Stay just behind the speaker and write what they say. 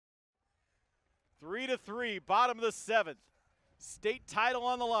3-3, bottom of the 7th. State title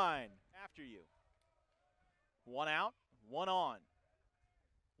on the line. After you. 1 out, 1 on.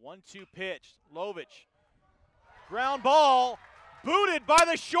 1-2 pitch. Lovich. Ground ball. Booted by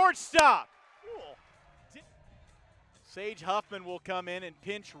the shortstop. Sage Huffman will come in and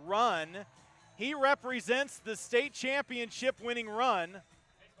pinch run. He represents the state championship winning run.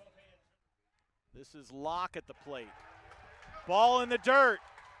 This is Locke at the plate. Ball in the dirt.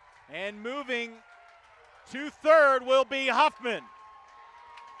 And moving to third will be Huffman.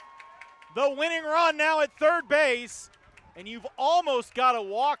 The winning run now at third base, and you've almost got to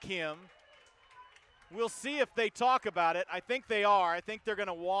walk him. We'll see if they talk about it. I think they are. I think they're going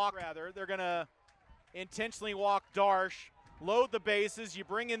to walk, rather. They're going to intentionally walk Darsh, load the bases. You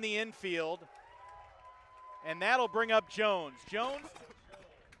bring in the infield, and that'll bring up Jones.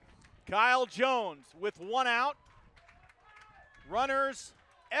 Kyle Jones with 1 out. Runners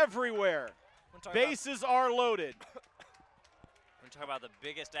everywhere. Bases are loaded. We're talking about the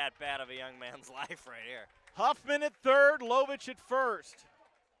biggest at-bat of a young man's life right here. Huffman at third, Lovich at first.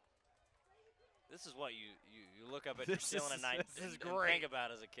 This is what you look up at your ceiling at night and think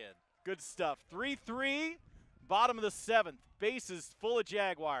about as a kid. Good stuff. 3-3, bottom of the 7th. Bases full of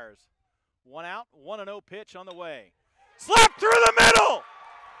Jaguars. 1 out, 1-0 pitch on the way. Slap through the middle!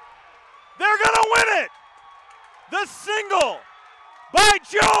 They're going to win it! The single by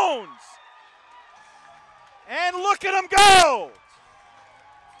Jones! And look at him go!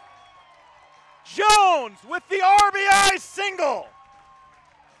 Jones with the RBI single!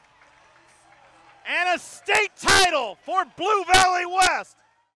 And a state title for Blue Valley West.